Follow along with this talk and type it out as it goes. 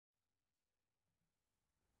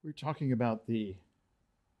We're talking about the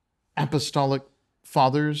Apostolic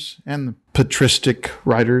Fathers and the patristic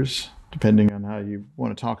writers, depending on how you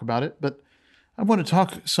want to talk about it. But I want to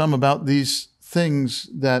talk some about these things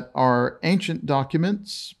that are ancient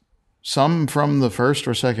documents, some from the 1st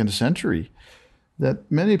or 2nd century,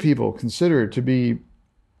 that many people consider to be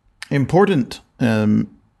important, a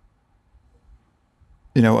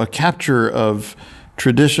capture of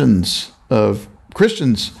traditions of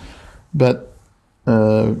Christians. But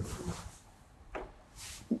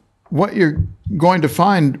what you're going to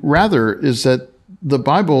find rather is that the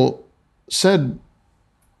Bible said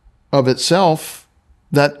of itself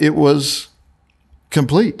that it was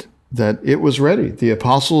complete, that it was ready. The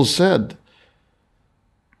apostles said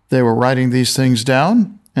they were writing these things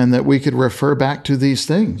down and that we could refer back to these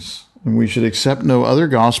things, and we should accept no other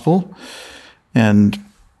gospel, and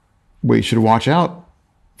we should watch out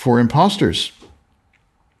for imposters.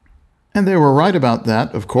 And they were right about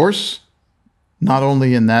that, of course, not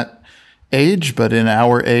only in that age, but in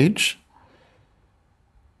our age.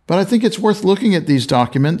 But I think it's worth looking at these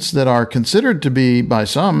documents that are considered to be, by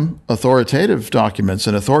some, authoritative documents,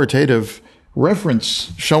 an authoritative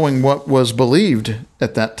reference showing what was believed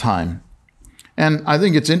at that time. And I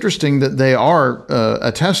think it's interesting that they are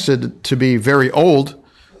attested to be very old,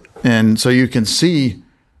 and so you can see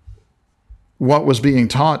what was being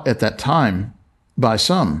taught at that time by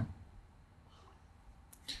some.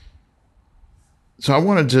 So I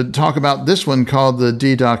wanted to talk about this one called the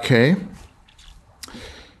Didache,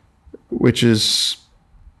 which is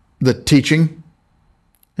the teaching.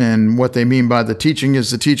 And what they mean by the teaching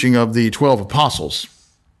is the teaching of the 12 apostles.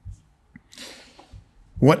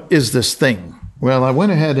 What is this thing? Well, I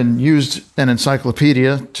went ahead and used an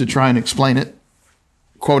encyclopedia to try and explain it.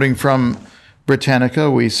 Quoting from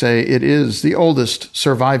Britannica, we say it is the oldest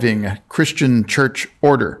surviving Christian church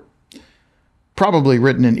order, probably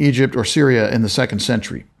written in Egypt or Syria in the 2nd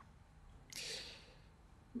century.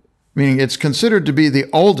 Meaning it's considered to be the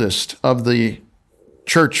oldest of the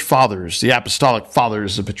church fathers, the apostolic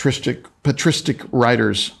fathers, the patristic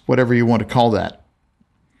writers, whatever you want to call that.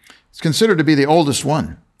 It's considered to be the oldest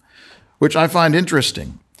one, which I find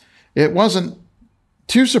interesting. It wasn't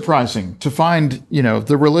too surprising to find,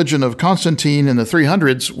 the religion of Constantine in the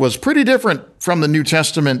 300s was pretty different from the New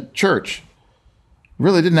Testament church.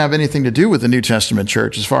 Really didn't have anything to do with the New Testament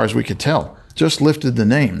church as far as we could tell, just lifted the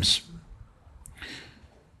names.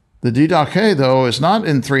 The Didache, though, is not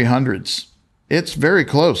in 300s. It's very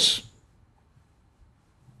close,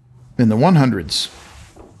 in the 100s.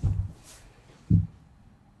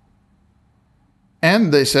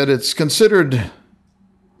 And they said it's considered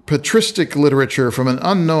patristic literature from an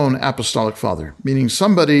unknown apostolic father, meaning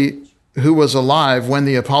somebody who was alive when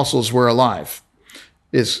the apostles were alive,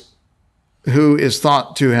 who is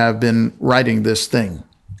thought to have been writing this thing.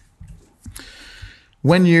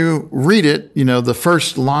 When you read it, the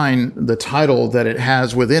first line, the title that it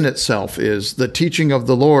has within itself is The Teaching of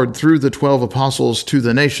the Lord through the 12 Apostles to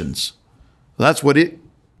the Nations. That's what it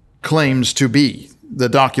claims to be. The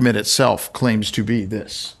document itself claims to be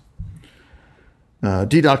this.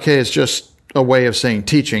 Didache is just a way of saying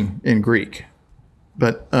teaching in Greek.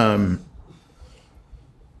 But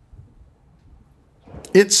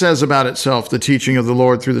it says about itself, the teaching of the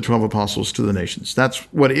Lord through the 12 apostles to the nations. That's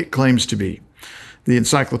what it claims to be. The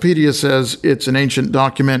encyclopedia says it's an ancient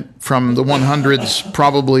document from the 100s,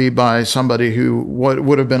 probably by somebody who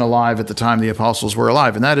would have been alive at the time the apostles were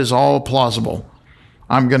alive. And that is all plausible.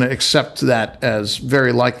 I'm going to accept that as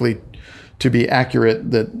very likely to be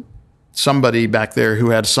accurate, that somebody back there who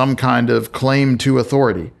had some kind of claim to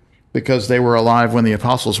authority because they were alive when the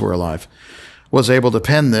apostles were alive was able to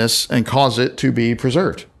pen this and cause it to be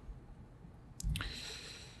preserved.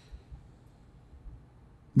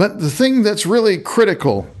 But the thing that's really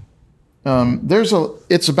critical,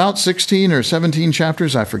 it's about 16 or 17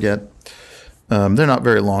 chapters, I forget. They're not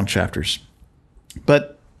very long chapters.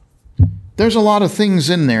 But there's a lot of things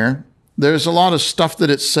in there. There's a lot of stuff that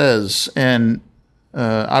it says. And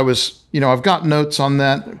I've got notes on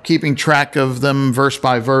that, keeping track of them verse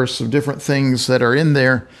by verse of different things that are in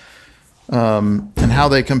there. And how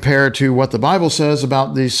they compare to what the Bible says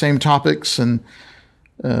about these same topics. And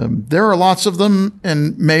there are lots of them,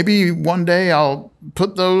 and maybe one day I'll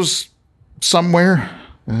put those somewhere,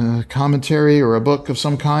 a commentary or a book of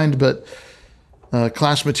some kind, but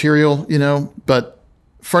class material, But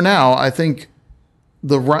for now, I think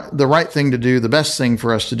the right thing to do, the best thing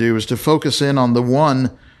for us to do, is to focus in on the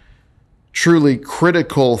one truly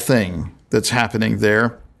critical thing that's happening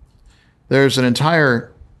there. There's an entire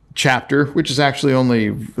chapter, which is actually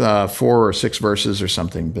only 4 or 6 verses or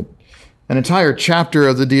something, but an entire chapter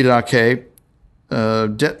of the Didache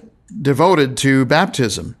devoted to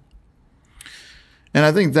baptism. And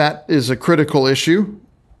I think that is a critical issue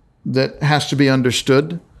that has to be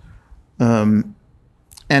understood, and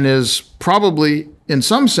is probably, in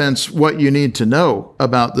some sense, what you need to know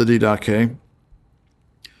about the Didache.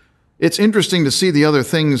 It's interesting to see the other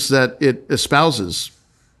things that it espouses,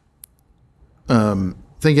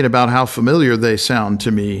 thinking about how familiar they sound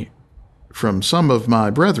to me from some of my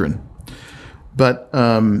brethren. But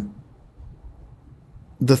the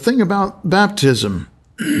thing about baptism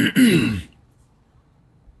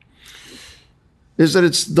is that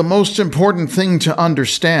it's the most important thing to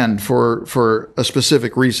understand for a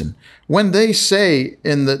specific reason. When they say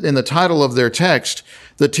in the title of their text,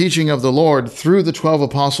 the teaching of the Lord through the 12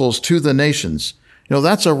 apostles to the nations,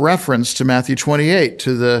 that's a reference to Matthew 28,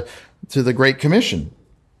 to the Great Commission.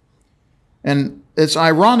 And it's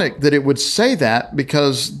ironic that it would say that,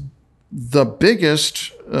 because the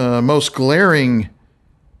biggest, most glaring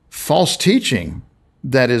false teaching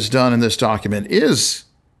that is done in this document is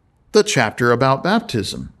the chapter about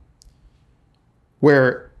baptism,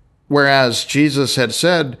 whereas Jesus had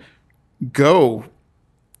said, go,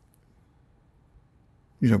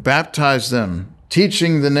 baptize them,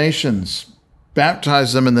 teaching the nations,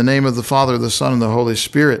 baptize them in the name of the Father, the Son, and the Holy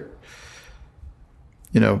Spirit.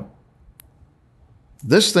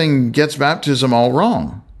 This thing gets baptism all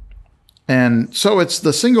wrong. And so it's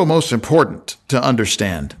the single most important to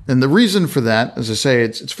understand. And the reason for that, as I say,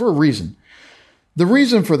 it's for a reason. The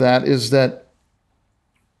reason for that is that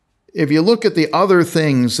if you look at the other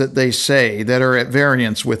things that they say that are at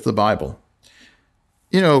variance with the Bible,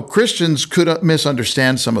 Christians could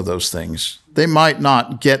misunderstand some of those things. They might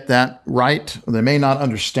not get that right, or they may not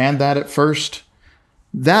understand that at first.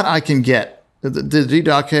 That I can get. The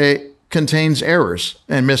Didache contains errors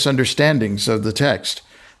and misunderstandings of the text.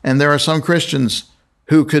 And there are some Christians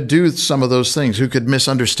who could do some of those things, who could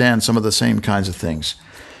misunderstand some of the same kinds of things.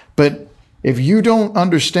 But if you don't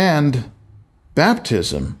understand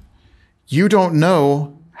baptism, you don't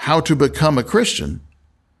know how to become a Christian.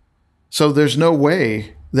 So there's no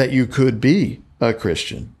way that you could be a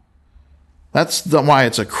Christian. That's why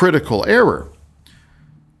it's a critical error,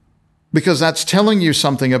 because that's telling you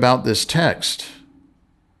something about this text.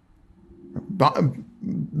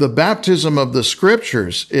 The baptism of the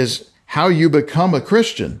Scriptures is how you become a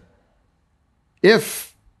Christian.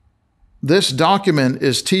 If this document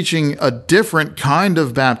is teaching a different kind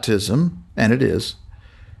of baptism, and it is,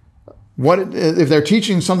 if they're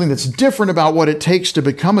teaching something that's different about what it takes to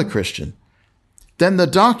become a Christian, then the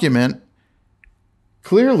document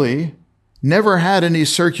clearly never had any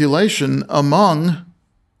circulation among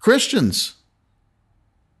Christians.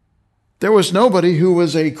 There was nobody who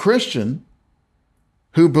was a Christian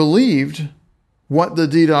who believed what the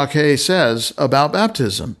Didache says about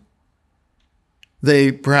baptism.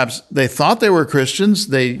 They thought they were Christians.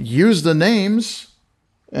 They used the names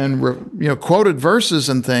and quoted verses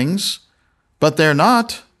and things, but they're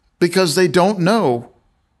not, because they don't know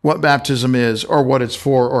what baptism is, or what it's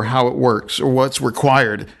for, or how it works, or what's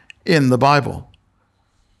required in the Bible.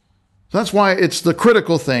 That's why it's the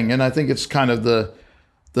critical thing, and I think it's kind of the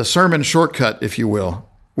sermon shortcut, if you will.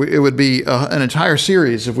 It would be an entire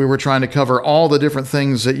series if we were trying to cover all the different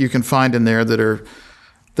things that you can find in there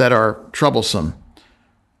that are troublesome.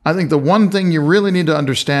 I think the one thing you really need to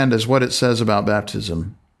understand is what it says about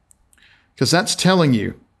baptism, because that's telling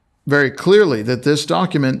you very clearly that this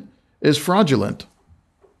document is fraudulent.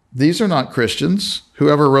 These are not Christians.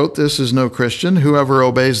 Whoever wrote this is no Christian. Whoever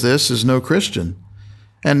obeys this is no Christian.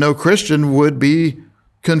 And no Christian would be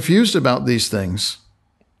confused about these things.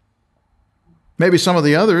 Maybe some of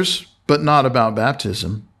the others, but not about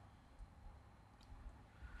baptism.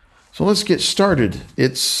 So let's get started.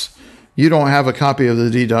 You don't have a copy of the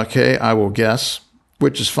Didache, I will guess,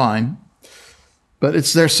 which is fine. But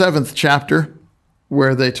it's their 7th chapter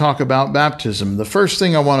where they talk about baptism. The first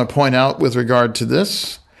thing I want to point out with regard to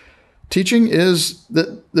this teaching is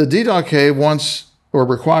that the Didache wants or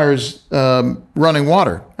requires running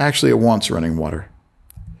water. Actually, it wants running water.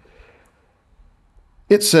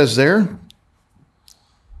 It says there,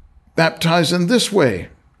 baptize in this way.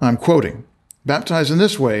 I'm quoting. Baptize in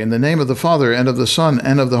this way, in the name of the Father, and of the Son,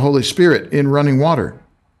 and of the Holy Spirit, in running water.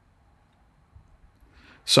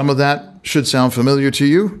 Some of that should sound familiar to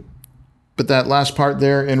you, but that last part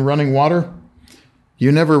there, in running water,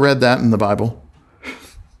 you never read that in the Bible.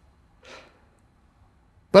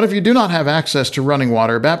 But if you do not have access to running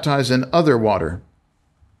water, baptize in other water.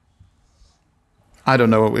 I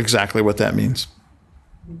don't know exactly what that means.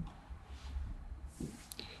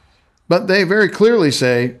 But they very clearly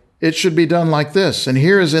say, it should be done like this. And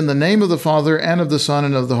here is in the name of the Father and of the Son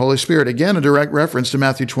and of the Holy Spirit. Again, a direct reference to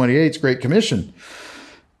Matthew 28's Great Commission.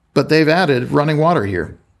 But they've added running water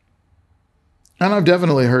here. And I've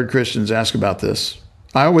definitely heard Christians ask about this.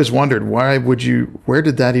 I always wondered, where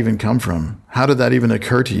did that even come from? How did that even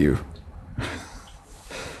occur to you?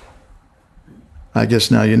 I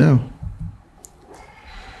guess now you know.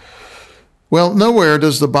 Well, nowhere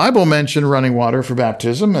does the Bible mention running water for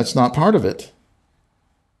baptism. That's not part of it.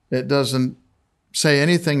 It doesn't say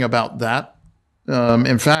anything about that.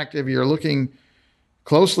 In fact, if you're looking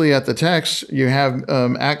closely at the text, you have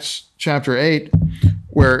Acts chapter 8,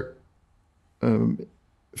 where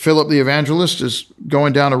Philip the evangelist is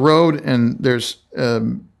going down a road, and there's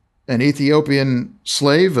an Ethiopian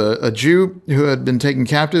slave, a Jew who had been taken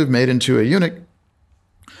captive, made into a eunuch.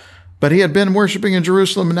 But he had been worshiping in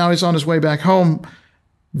Jerusalem, and now he's on his way back home.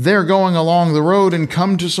 They're going along the road and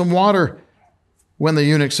come to some water. When the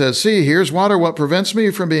eunuch says, "See, here's water. What prevents me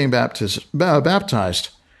from being baptized?"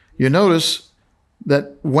 You notice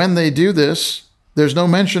that when they do this, there's no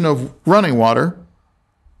mention of running water.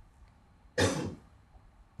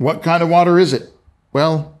 What kind of water is it?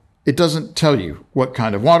 Well, it doesn't tell you what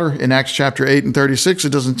kind of water. In Acts chapter 8 and 36, it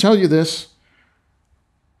doesn't tell you this.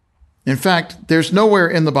 In fact, there's nowhere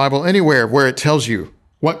in the Bible anywhere where it tells you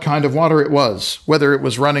what kind of water it was, whether it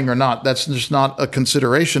was running or not. That's just not a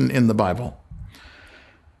consideration in the Bible.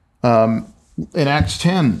 In Acts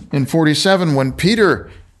 10 and 47, when Peter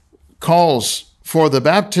calls for the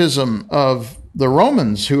baptism of the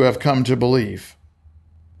Romans who have come to believe,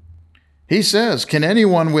 he says, "Can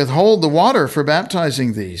anyone withhold the water for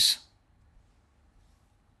baptizing these?"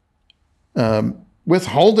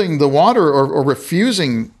 Withholding the water or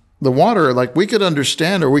refusing the water, like we could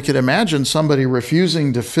understand or we could imagine somebody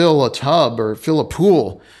refusing to fill a tub or fill a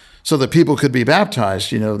pool so that people could be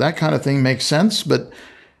baptized. That kind of thing makes sense. But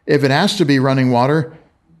if it has to be running water,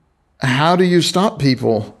 how do you stop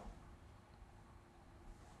people?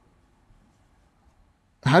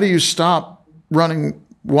 How do you stop running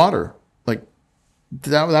water? Like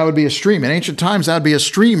that would be a stream. In ancient times, that would be a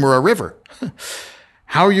stream or a river.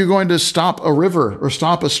 How are you going to stop a river or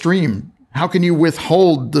stop a stream? How can you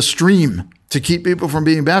withhold the stream to keep people from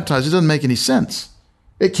being baptized? It doesn't make any sense.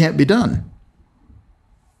 It can't be done.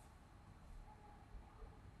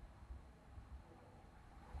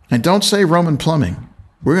 And don't say Roman plumbing.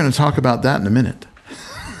 We're going to talk about that in a minute.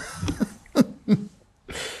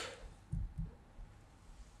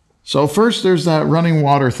 So first, there's that running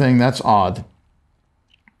water thing. That's odd.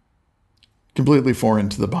 Completely foreign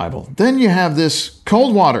to the Bible. Then you have this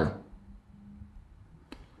cold water.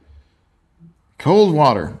 Cold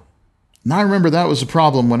water. Now I remember that was a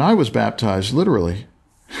problem when I was baptized, literally.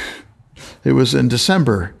 It was in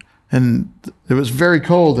December, and it was very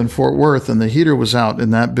cold in Fort Worth, and the heater was out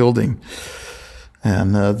in that building.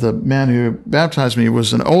 And the man who baptized me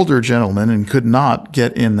was an older gentleman and could not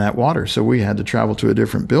get in that water. So we had to travel to a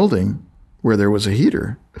different building where there was a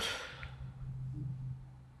heater.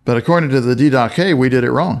 But according to the Didache, we did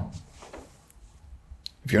it wrong.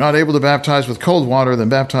 If you're not able to baptize with cold water, then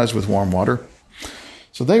baptize with warm water.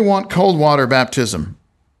 So they want cold water baptism.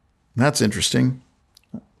 That's interesting.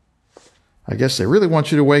 I guess they really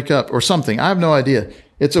want you to wake up or something. I have no idea.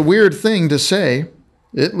 It's a weird thing to say.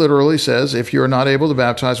 It literally says, if you're not able to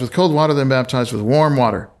baptize with cold water, then baptize with warm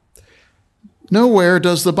water. Nowhere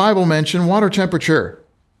does the Bible mention water temperature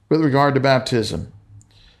with regard to baptism.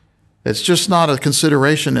 It's just not a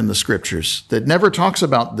consideration in the scriptures. It never talks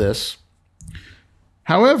about this.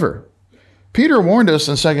 However, Peter warned us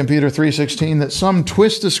in 2 Peter 3:16 that some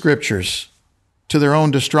twist the scriptures to their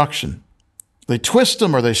own destruction. They twist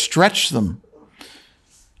them or they stretch them.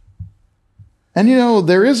 And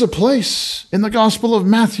there is a place in the Gospel of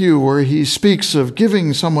Matthew where he speaks of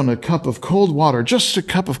giving someone a cup of cold water, just a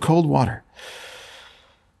cup of cold water,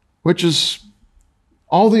 which is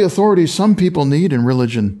all the authority some people need in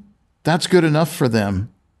religion. That's good enough for them.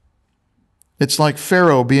 It's like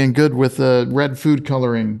Pharaoh being good with the red food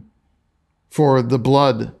coloring for the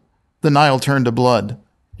blood. The Nile turned to blood,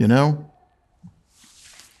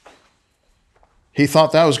 He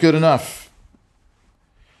thought that was good enough.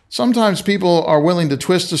 Sometimes people are willing to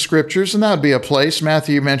twist the scriptures, and that would be a place.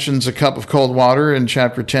 Matthew mentions a cup of cold water in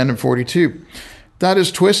chapter 10 and 42. That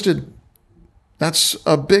is twisted. That's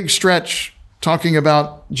a big stretch, talking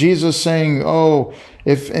about Jesus saying,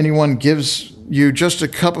 if anyone gives you just a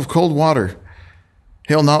cup of cold water,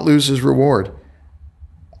 he'll not lose his reward.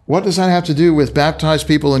 What does that have to do with baptized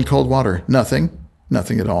people in cold water? Nothing.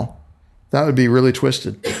 Nothing at all. That would be really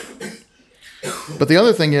twisted. But the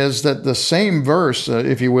other thing is that the same verse,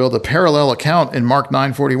 if you will, the parallel account in Mark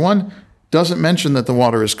 9:41, doesn't mention that the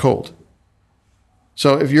water is cold.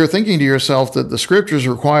 So if you're thinking to yourself that the scriptures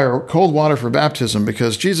require cold water for baptism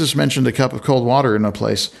because Jesus mentioned a cup of cold water in a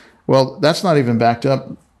place, well, that's not even backed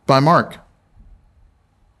up by Mark.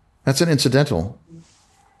 That's an incidental.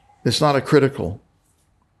 It's not a critical.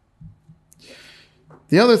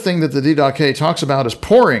 The other thing that the Didache talks about is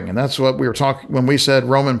pouring, and that's what we were talking when we said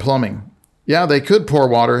Roman plumbing. Yeah, they could pour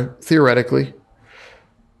water, theoretically.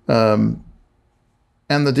 And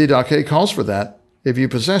the Didache calls for that. If you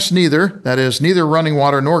possess neither, that is, neither running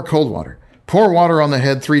water nor cold water, pour water on the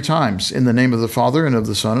head 3 times in the name of the Father and of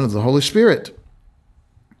the Son and of the Holy Spirit.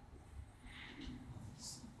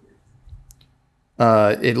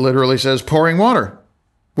 It literally says pouring water.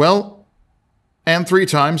 Well, and 3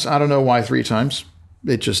 times. I don't know why 3 times.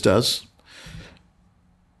 It just does.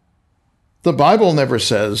 The Bible never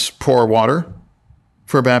says pour water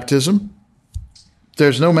for baptism.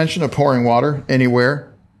 There's no mention of pouring water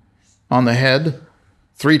anywhere on the head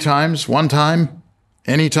 3 times, 1 time,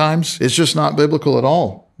 any times. It's just not biblical at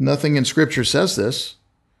all. Nothing in Scripture says this.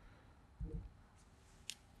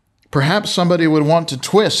 Perhaps somebody would want to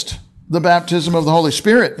twist the baptism of the Holy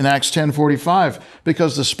Spirit in Acts 10:45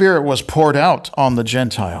 because the Spirit was poured out on the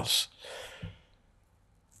Gentiles.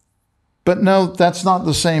 But no, that's not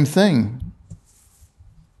the same thing.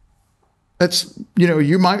 That's,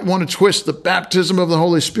 you might want to twist the baptism of the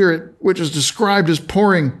Holy Spirit, which is described as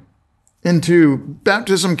pouring, into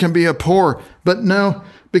baptism can be a pour. But no,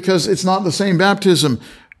 because it's not the same baptism.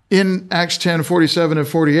 In Acts 10:47 and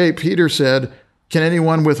 48, Peter said, "Can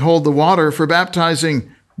anyone withhold the water for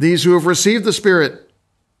baptizing these who have received the Spirit?"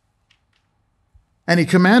 And he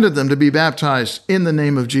commanded them to be baptized in the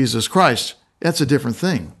name of Jesus Christ. That's a different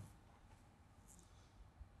thing.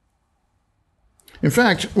 In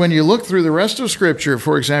fact, when you look through the rest of Scripture,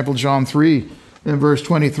 for example, John 3 and verse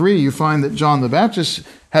 23, you find that John the Baptist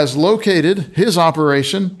has located his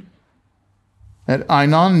operation at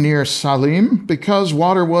Ainon near Salim because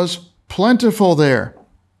water was plentiful there.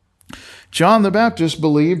 John the Baptist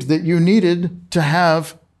believed that you needed to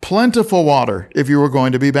have plentiful water if you were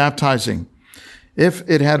going to be baptizing. If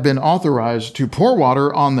it had been authorized to pour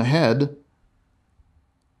water on the head,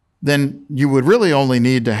 then you would really only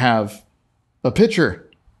need to have a pitcher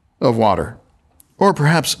of water, or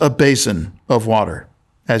perhaps a basin of water,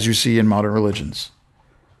 as you see in modern religions.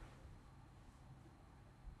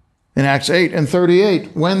 In Acts 8 and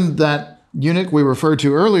 38, when that eunuch we referred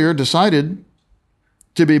to earlier decided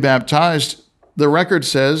to be baptized, the record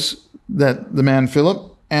says that the man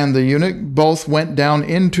Philip and the eunuch both went down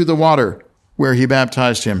into the water where he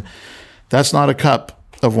baptized him. That's not a cup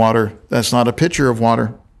of water. That's not a pitcher of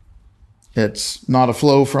water. It's not a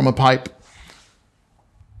flow from a pipe.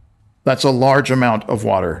 That's a large amount of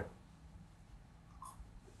water.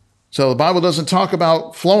 So the Bible doesn't talk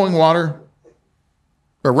about flowing water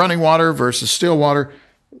or running water versus still water.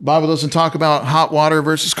 The Bible doesn't talk about hot water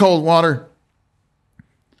versus cold water.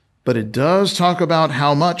 But it does talk about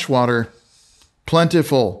how much water,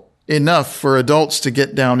 plentiful, enough for adults to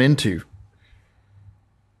get down into.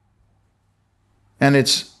 And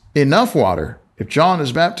it's enough water. If John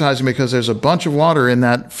is baptizing because there's a bunch of water in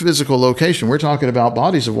that physical location, we're talking about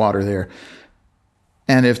bodies of water there.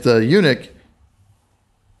 And if the eunuch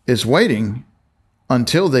is waiting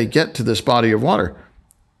until they get to this body of water,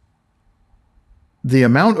 the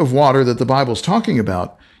amount of water that the Bible's talking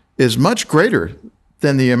about is much greater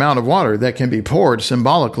than the amount of water that can be poured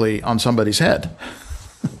symbolically on somebody's head.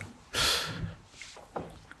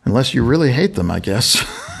 Unless you really hate them, I guess.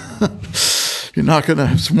 You're not going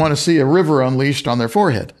to want to see a river unleashed on their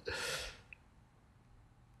forehead.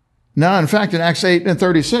 Now, in fact, in Acts 8 and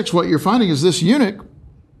 36, what you're finding is this eunuch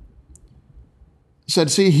said,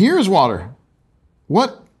 "See, here's water.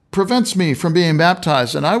 What prevents me from being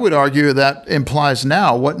baptized?" And I would argue that implies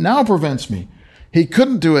now. What now prevents me? He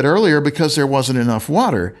couldn't do it earlier because there wasn't enough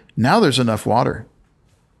water. Now there's enough water.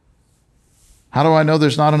 How do I know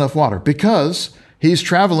there's not enough water? Because he's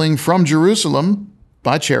traveling from Jerusalem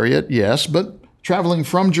by chariot, yes, but traveling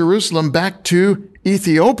from Jerusalem back to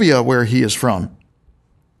Ethiopia, where he is from.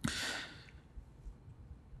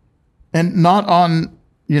 And not on,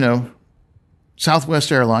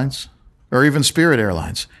 Southwest Airlines or even Spirit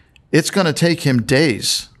Airlines. It's going to take him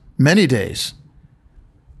days, many days.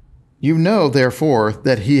 You know, therefore,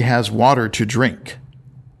 that he has water to drink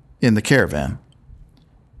in the caravan.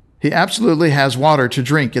 He absolutely has water to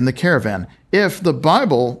drink in the caravan. If the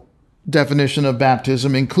Bible definition of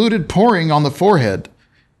baptism included pouring on the forehead,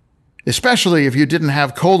 especially if you didn't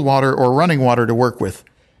have cold water or running water to work with,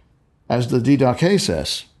 as the Didache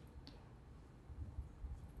says,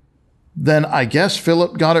 then I guess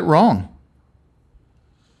Philip got it wrong.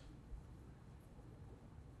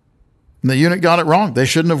 And the eunuch got it wrong. They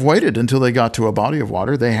shouldn't have waited until they got to a body of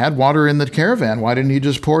water. They had water in the caravan. Why didn't he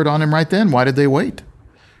just pour it on him right then? Why did they wait?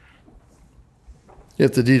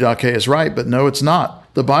 If the Didache is right, but no, it's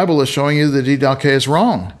not. The Bible is showing you the Didache is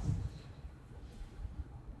wrong.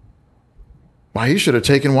 Why, he should have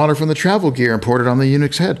taken water from the travel gear and poured it on the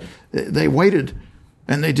eunuch's head. They waited,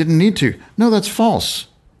 and they didn't need to. No, that's false.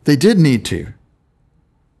 They did need to.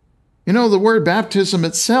 You know, the word baptism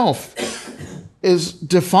itself is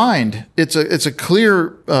defined. It's a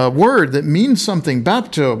clear word that means something.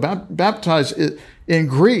 Bapto, baptize in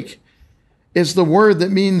Greek, is the word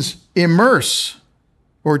that means immerse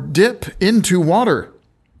or dip into water.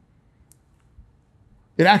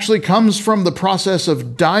 It actually comes from the process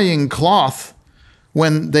of dyeing cloth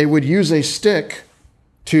when they would use a stick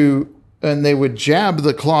and they would jab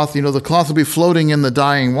the cloth. You know, the cloth would be floating in the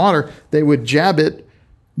dyeing water. They would jab it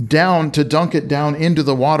down to dunk it down into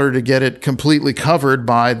the water to get it completely covered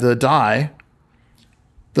by the dye.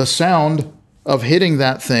 The sound of hitting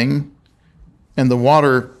that thing and the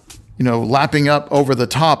water, you know, lapping up over the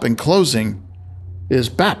top and closing is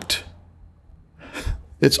bapt.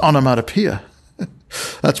 It's onomatopoeia.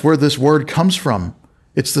 That's where this word comes from.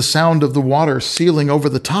 It's the sound of the water sealing over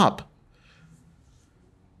the top.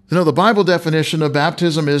 You know, the Bible definition of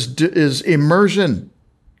baptism is immersion,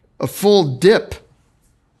 a full dip.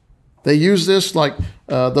 They use this like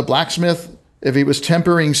the blacksmith, if he was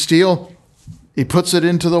tempering steel, he puts it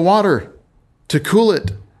into the water to cool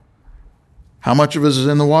it. How much of it is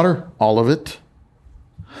in the water? All of it.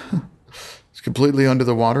 It's completely under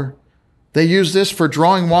the water. They use this for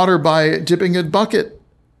drawing water by dipping a bucket.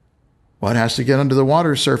 Well, it has to get under the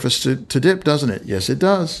water surface to dip, doesn't it? Yes, it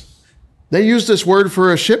does. They use this word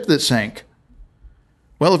for a ship that sank.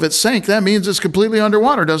 Well, if it sank, that means it's completely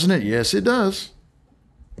underwater, doesn't it? Yes, it does.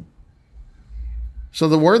 So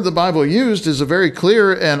the word the Bible used is a very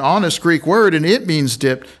clear and honest Greek word, and it means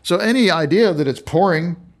dipped. So any idea that it's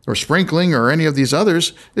pouring or sprinkling or any of these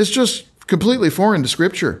others is just completely foreign to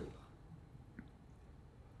Scripture.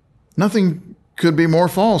 Nothing could be more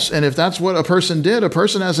false. And if that's what a person did, a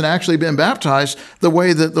person hasn't actually been baptized the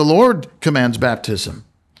way that the Lord commands baptism.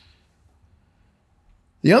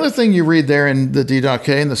 The other thing you read there in the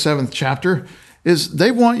Didache in the 7th chapter is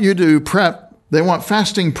they want you to prep. They want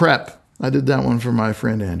fasting prep. I did that one for my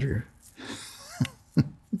friend Andrew.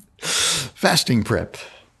 Fasting prep.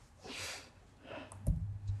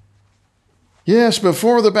 Yes,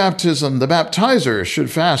 before the baptism, the baptizer should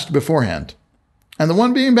fast beforehand. And the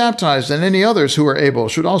one being baptized and any others who are able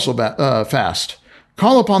should also fast.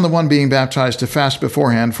 Call upon the one being baptized to fast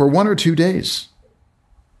beforehand for 1 or 2 days.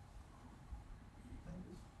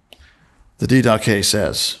 The Didache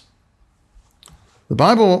says, the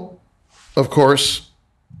Bible, of course,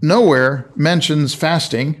 nowhere mentions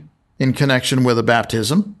fasting in connection with a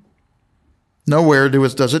baptism. Nowhere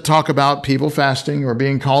does it talk about people fasting or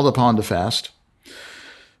being called upon to fast.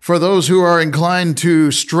 For those who are inclined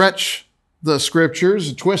to stretch the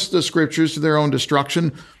Scriptures, twist the Scriptures to their own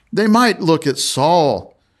destruction, they might look at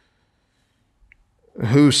Saul,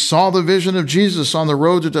 who saw the vision of Jesus on the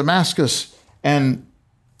road to Damascus and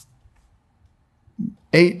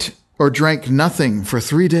ate or drank nothing for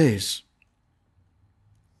 3 days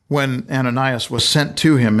when Ananias was sent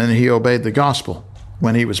to him and he obeyed the gospel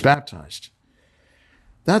when he was baptized.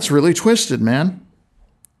 That's really twisted, man.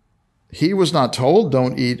 He was not told,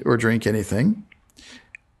 don't eat or drink anything.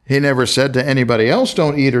 He never said to anybody else,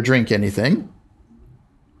 don't eat or drink anything.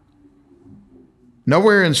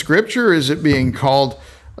 Nowhere in Scripture is it being called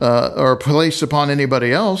or placed upon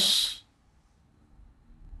anybody else.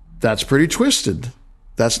 That's pretty twisted.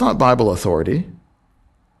 That's not Bible authority.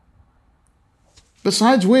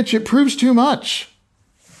 Besides which, it proves too much.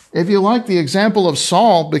 If you like the example of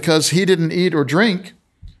Saul, because he didn't eat or drink,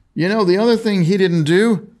 you know, the other thing he didn't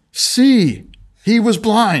do, see. He was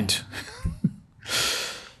blind.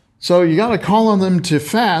 So you got to call on them to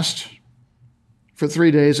fast for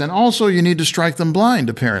 3 days, and also you need to strike them blind,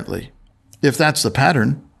 apparently, if that's the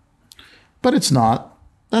pattern. But it's not.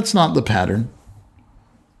 That's not the pattern.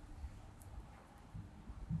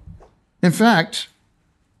 In fact,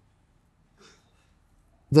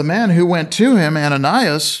 the man who went to him,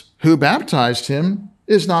 Ananias, who baptized him,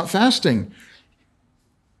 is not fasting.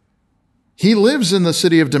 He lives in the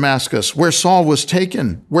city of Damascus, where Saul was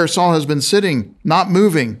taken, where Saul has been sitting, not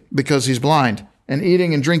moving because he's blind, and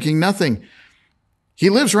eating and drinking nothing. He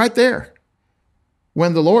lives right there.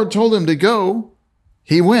 When the Lord told him to go,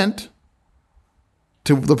 he went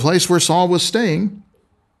to the place where Saul was staying,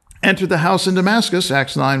 entered the house in Damascus,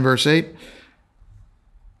 Acts 9, verse 8.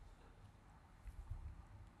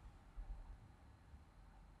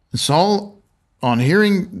 Saul on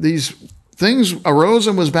hearing these things, arose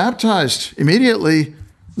and was baptized. Immediately,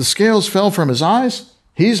 the scales fell from his eyes.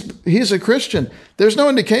 He's a Christian. There's no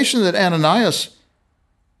indication that Ananias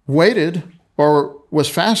waited or was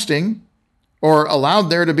fasting or allowed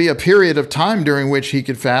there to be a period of time during which he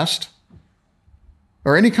could fast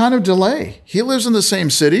or any kind of delay. He lives in the same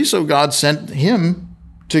city, so God sent him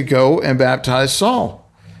to go and baptize Saul.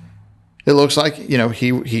 It looks like,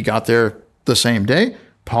 he got there the same day.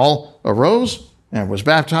 Paul arose and was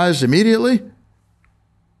baptized immediately.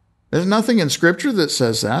 There's nothing in Scripture that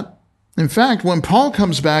says that. In fact, when Paul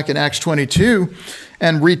comes back in Acts 22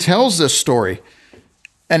 and retells this story,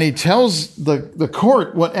 and he tells the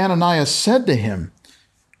court what Ananias said to him,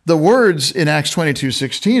 the words in Acts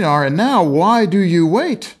 22:16 are, "And now, why do you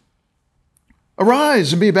wait?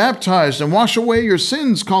 Arise and be baptized and wash away your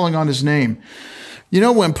sins, calling on his name."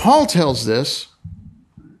 When Paul tells this,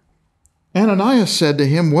 Ananias said to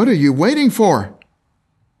him, "What are you waiting for?"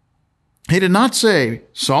 He did not say,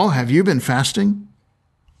 "Saul, have you been fasting?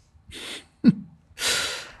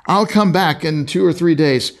 I'll come back in 2 or 3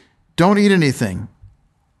 days. Don't eat anything."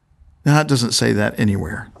 No, it doesn't say that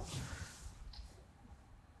anywhere.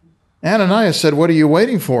 Ananias said, "What are you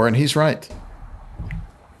waiting for?" And he's right.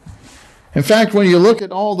 In fact, when you look at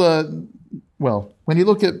the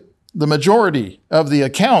majority of the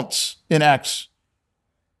accounts in Acts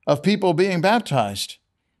of people being baptized,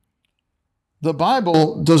 the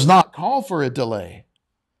Bible does not call for a delay.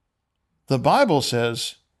 The Bible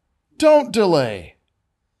says, don't delay.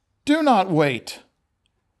 Do not wait.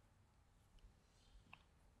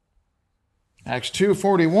 Acts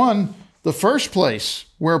 2:41, the first place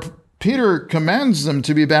where Peter commands them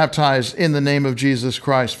to be baptized in the name of Jesus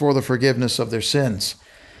Christ for the forgiveness of their sins.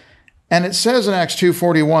 And it says in Acts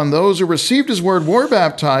 2:41, those who received his word were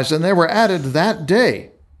baptized, and there were added that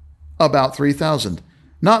day about 3,000.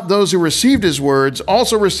 Not those who received his words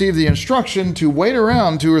also received the instruction to wait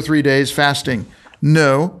around 2 or 3 days fasting.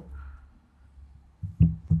 No.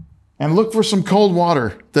 And look for some cold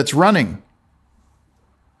water that's running.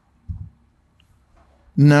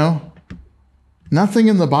 No. Nothing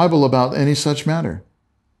in the Bible about any such matter.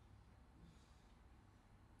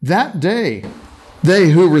 That day, they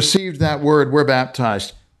who received that word were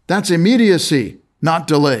baptized. That's immediacy, not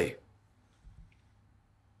delay.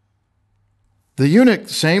 The eunuch,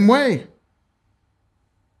 same way.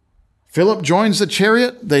 Philip joins the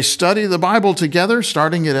chariot. They study the Bible together,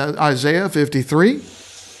 starting at Isaiah 53.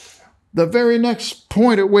 The very next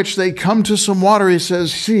point at which they come to some water, he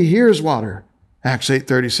says, see, here's water. Acts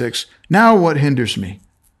 8:36. Now what hinders me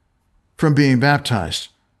from being baptized?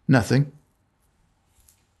 Nothing.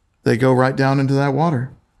 They go right down into that water.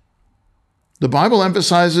 The Bible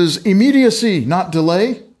emphasizes immediacy, not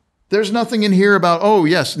delay. There's nothing in here about, oh,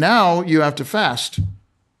 yes, now you have to fast. It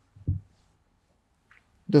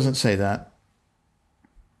doesn't say that.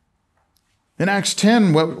 In Acts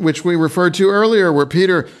 10, which we referred to earlier, where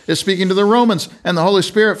Peter is speaking to the Romans and the Holy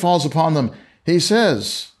Spirit falls upon them, he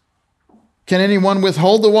says, can anyone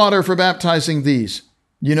withhold the water for baptizing these?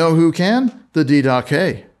 You know who can? The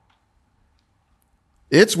Didache.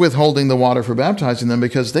 It's withholding the water for baptizing them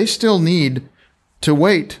because they still need to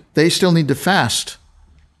wait. They still need to fast.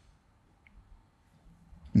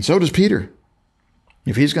 And so does Peter,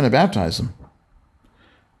 if he's going to baptize them,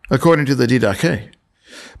 according to the Didache.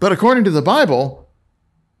 But according to the Bible,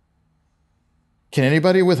 can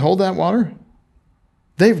anybody withhold that water?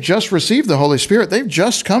 They've just received the Holy Spirit. They've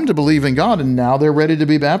just come to believe in God, and now they're ready to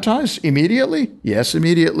be baptized immediately? Yes,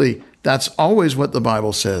 immediately. That's always what the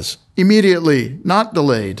Bible says. Immediately, not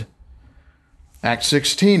delayed. Acts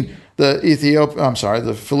 16,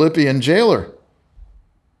 the Philippian jailer.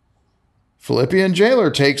 Philippian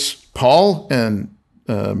jailer takes Paul and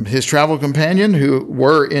his travel companion who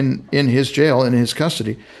were in his jail, in his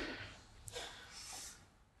custody.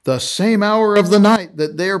 The same hour of the night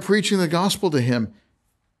that they are preaching the gospel to him,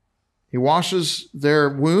 he washes their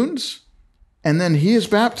wounds, and then he is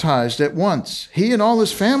baptized at once, he and all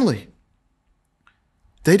his family.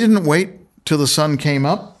 They didn't wait till the sun came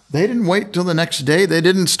up. They didn't wait till the next day. They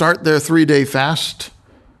didn't start their 3-day fast.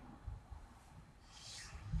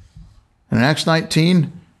 In Acts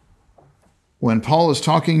 19, when Paul is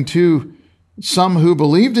talking to some who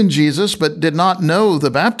believed in Jesus but did not know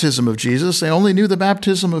the baptism of Jesus, they only knew the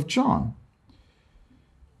baptism of John.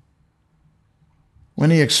 When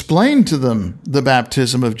he explained to them the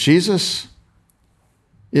baptism of Jesus,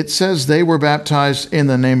 it says they were baptized in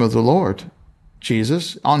the name of the Lord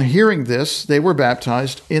Jesus. On hearing this, they were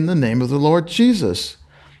baptized in the name of the Lord Jesus.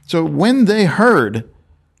 So when they heard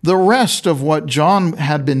the rest of what John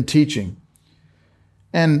had been teaching,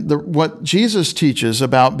 and what Jesus teaches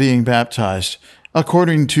about being baptized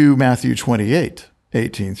according to Matthew 28,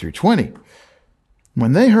 18 through 20.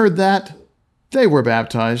 When they heard that, they were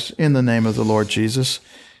baptized in the name of the Lord Jesus.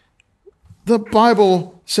 The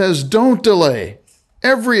Bible says don't delay.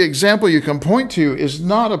 Every example you can point to is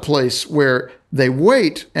not a place where they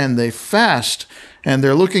wait and they fast and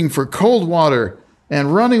they're looking for cold water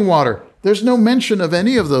and running water. There's no mention of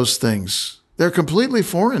any of those things. They're completely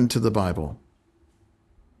foreign to the Bible.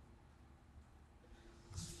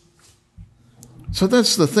 So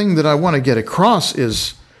that's the thing that I want to get across,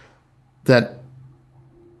 is that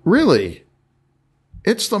really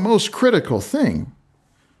it's the most critical thing.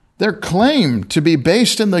 They're claimed to be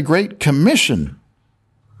based in the Great Commission.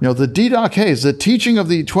 You know, the Didache, the teaching of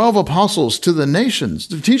the 12 apostles to the nations,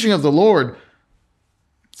 the teaching of the Lord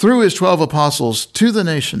through his 12 apostles to the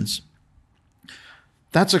nations.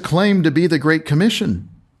 That's a claim to be the Great Commission,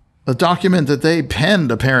 a document that they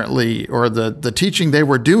penned apparently, or the teaching they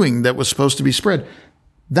were doing that was supposed to be spread.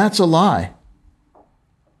 That's a lie.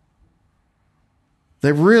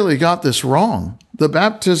 They've really got this wrong. The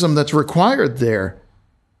baptism that's required there,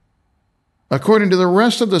 according to the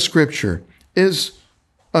rest of the scripture, is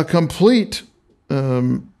a complete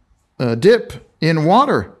dip in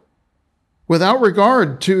water without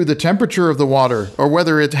regard to the temperature of the water or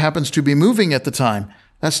whether it happens to be moving at the time.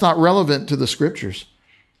 That's not relevant to the scriptures.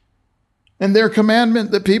 And their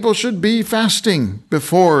commandment that people should be fasting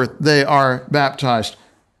before they are baptized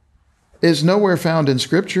is nowhere found in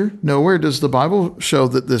scripture. Nowhere does the Bible show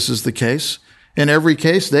that this is the case. In every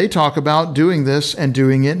case, they talk about doing this and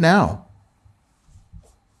doing it now.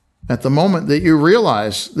 At the moment that you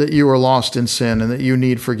realize that you are lost in sin and that you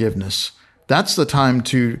need forgiveness, that's the time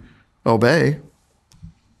to obey.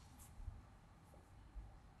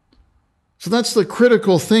 So that's the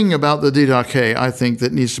critical thing about the Didache, I think,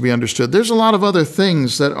 that needs to be understood. There's a lot of other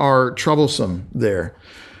things that are troublesome there.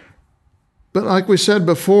 But like we said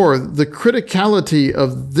before, the criticality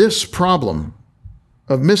of this problem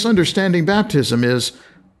of misunderstanding baptism is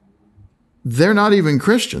they're not even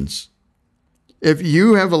Christians. If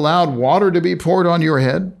you have allowed water to be poured on your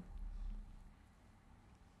head,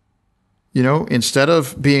 you know, instead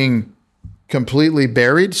of being completely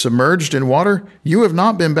buried, submerged in water, you have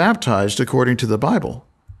not been baptized according to the Bible.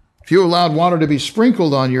 If you allowed water to be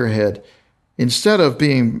sprinkled on your head instead of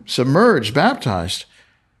being submerged, baptized,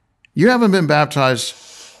 you haven't been baptized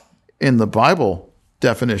in the Bible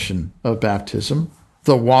definition of baptism.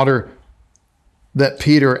 The water that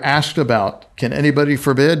Peter asked about, can anybody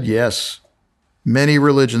forbid? Yes. Many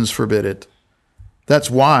religions forbid it. That's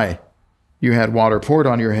why you had water poured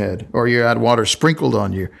on your head, or you had water sprinkled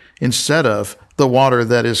on you, instead of the water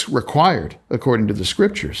that is required according to the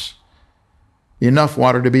scriptures. Enough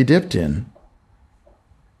water to be dipped in.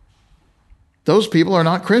 Those people are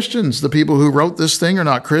not Christians. The people who wrote this thing are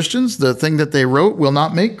not Christians. The thing that they wrote will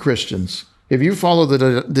not make Christians. If you follow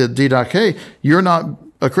the Didache, you're not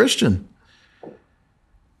a Christian.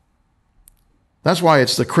 That's why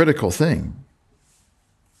it's the critical thing.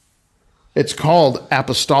 It's called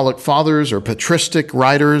Apostolic Fathers or patristic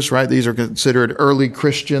writers, right? These are considered early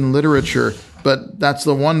Christian literature, but that's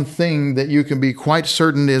the one thing that you can be quite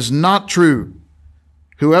certain is not true.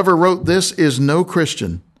 Whoever wrote this is no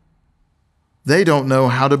Christian. They don't know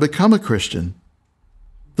how to become a Christian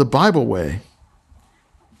the Bible way.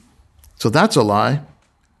 So that's a lie.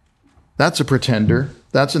 That's a pretender.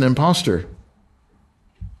 That's an imposter.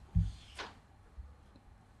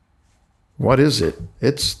 What is it?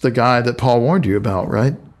 It's the guy that Paul warned you about,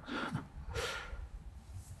 right?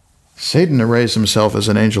 Satan arrays himself as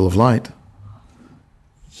an angel of light.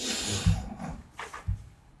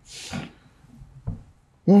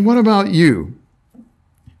 Well, what about you?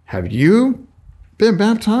 Have you been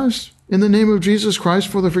baptized in the name of Jesus Christ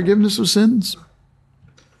for the forgiveness of sins?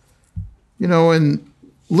 You know, in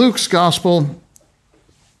Luke's gospel,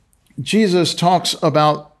 Jesus talks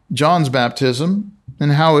about John's baptism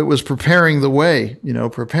and how it was preparing the way, you know,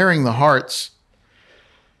 preparing the hearts.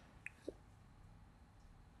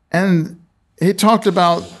 And he talked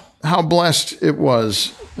about how blessed it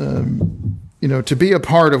was, you know, to be a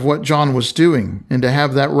part of what John was doing and to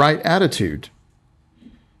have that right attitude.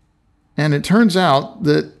 And it turns out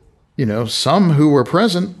that, you know, some who were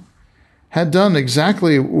present had done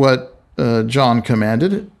exactly what John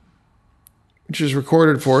commanded, which is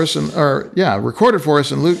recorded for us in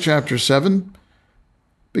Luke chapter 7.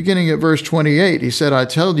 Beginning at verse 28, he said, I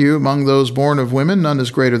tell you, among those born of women, none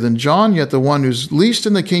is greater than John, yet the one who's least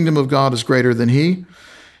in the kingdom of God is greater than he.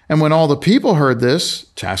 And when all the people heard this,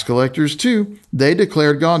 tax collectors too, they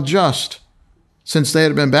declared God just, since they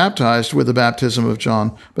had been baptized with the baptism of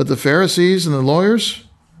John. But the Pharisees and the lawyers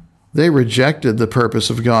They rejected the purpose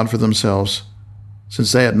of God for themselves,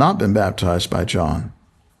 since they had not been baptized by John.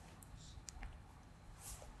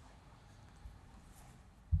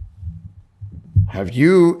 Have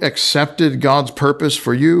you accepted God's purpose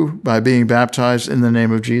for you by being baptized in the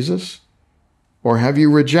name of Jesus? Or have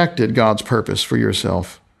you rejected God's purpose for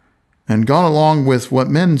yourself and gone along with what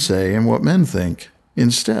men say and what men think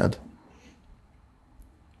instead?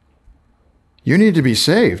 You need to be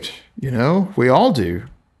saved. We all do.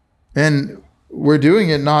 And we're doing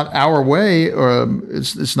it not our way, or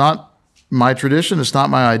it's not my tradition, it's not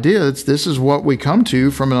my idea. This is what we come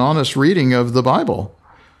to from an honest reading of the Bible.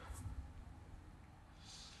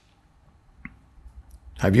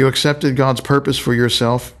 Have you accepted God's purpose for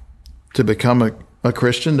yourself to become a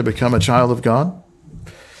Christian, to become a child of God?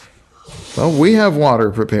 Well, we have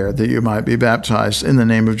water prepared that you might be baptized in the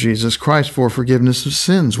name of Jesus Christ for forgiveness of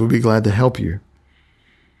sins. We'd be glad to help you.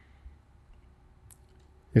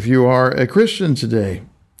 If you are a Christian today,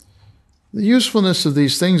 the usefulness of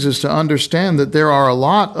these things is to understand that there are a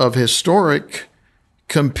lot of historic,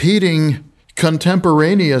 competing,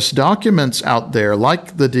 contemporaneous documents out there,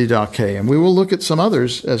 like the Didache, and we will look at some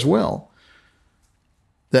others as well,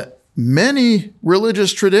 that many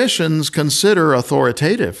religious traditions consider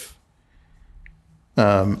authoritative.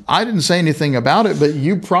 I didn't say anything about it, but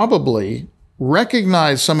you probably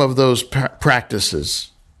recognize some of those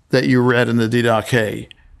practices that you read in the Didache.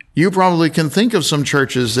 You probably can think of some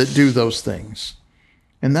churches that do those things.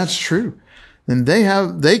 And that's true. And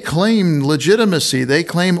they claim legitimacy, they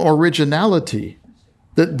claim originality,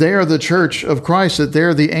 that they're the church of Christ, that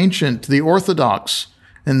they're the ancient, the orthodox.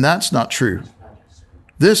 And that's not true.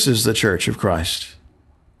 This is the church of Christ.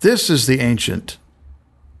 This is the ancient.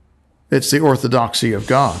 It's the orthodoxy of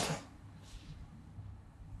God.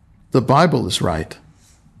 The Bible is right.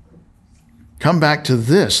 Come back to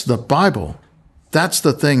this, the Bible. That's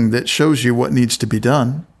the thing that shows you what needs to be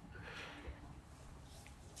done.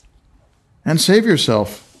 And save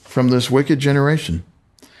yourself from this wicked generation.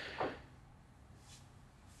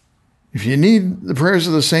 If you need the prayers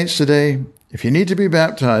of the saints today, if you need to be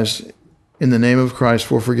baptized in the name of Christ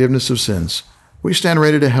for forgiveness of sins, we stand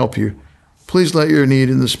ready to help you. Please let your need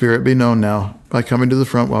in the Spirit be known now by coming to the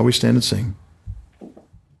front while we stand and sing.